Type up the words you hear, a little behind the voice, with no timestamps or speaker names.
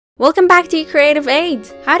Welcome back to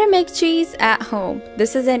eCreativeAid! How to make cheese at home.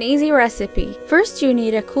 This is an easy recipe. First, you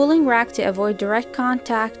need a cooling rack to avoid direct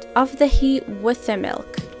contact of the heat with the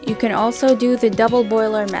milk. You can also do the double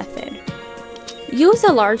boiler method. Use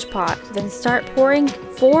a large pot, then start pouring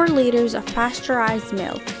 4 liters of pasteurized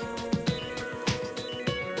milk.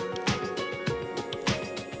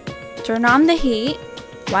 Turn on the heat.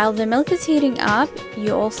 While the milk is heating up,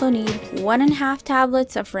 you also need 1.5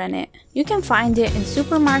 tablets of rennet. You can find it in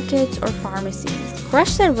supermarkets or pharmacies.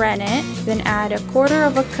 Crush the rennet, then add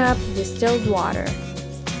 1/4 cup distilled water.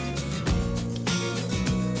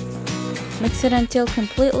 Mix it until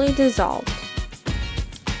completely dissolved.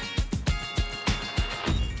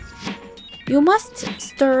 You must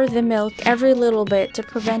stir the milk every little bit to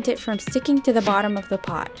prevent it from sticking to the bottom of the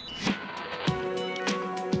pot.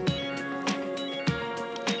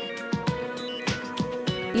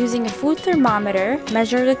 Using a food thermometer,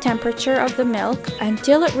 measure the temperature of the milk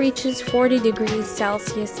until it reaches 40 degrees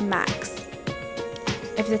Celsius max.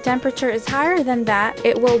 If the temperature is higher than that,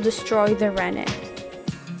 it will destroy the rennet.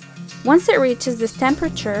 Once it reaches this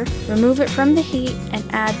temperature, remove it from the heat and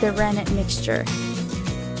add the rennet mixture.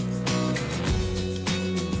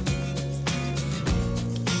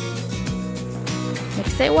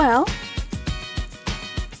 Mix it well.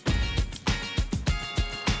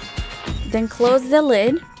 Then close the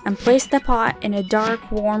lid and place the pot in a dark,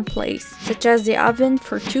 warm place, such as the oven,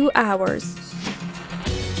 for 2 hours.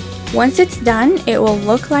 Once it's done, it will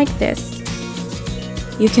look like this.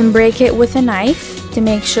 You can break it with a knife to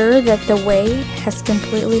make sure that the whey has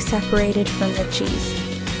completely separated from the cheese.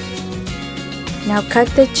 Now cut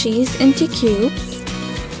the cheese into cubes.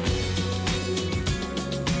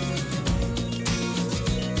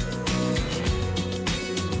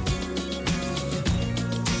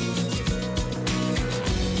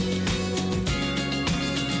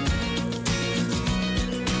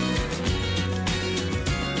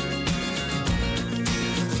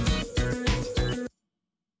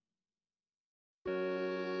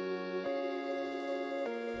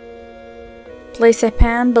 Place a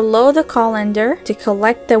pan below the colander to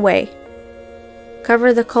collect the whey.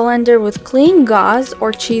 Cover the colander with clean gauze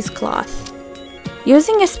or cheesecloth.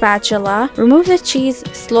 Using a spatula, remove the cheese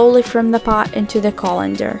slowly from the pot into the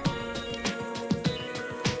colander.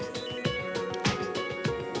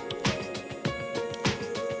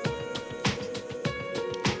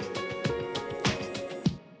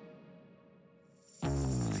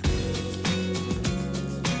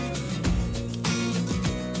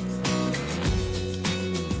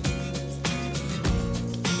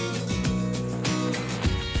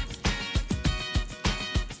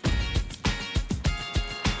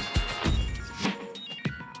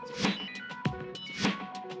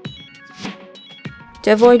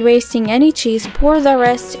 To avoid wasting any cheese, pour the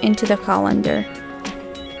rest into the colander.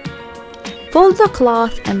 Fold the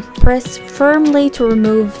cloth and press firmly to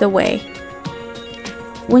remove the whey.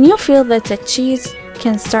 When you feel that the cheese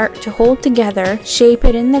can start to hold together, shape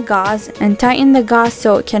it in the gauze and tighten the gauze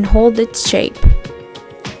so it can hold its shape.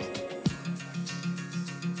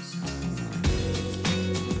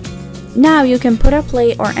 Now you can put a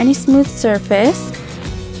plate or any smooth surface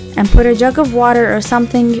and put a jug of water or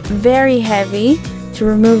something very heavy to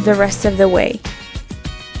remove the rest of the whey.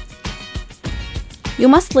 You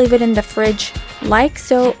must leave it in the fridge like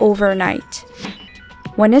so overnight.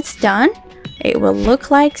 When it's done, it will look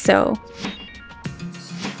like so.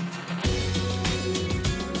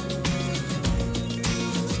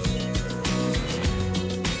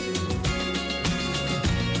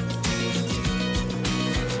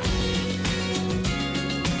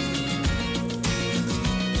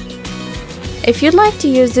 If you'd like to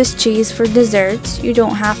use this cheese for desserts, you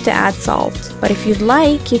don't have to add salt. But if you'd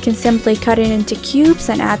like, you can simply cut it into cubes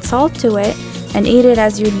and add salt to it and eat it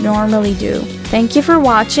as you normally do. Thank you for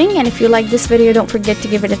watching, and if you like this video, don't forget to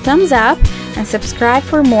give it a thumbs up and subscribe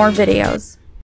for more videos.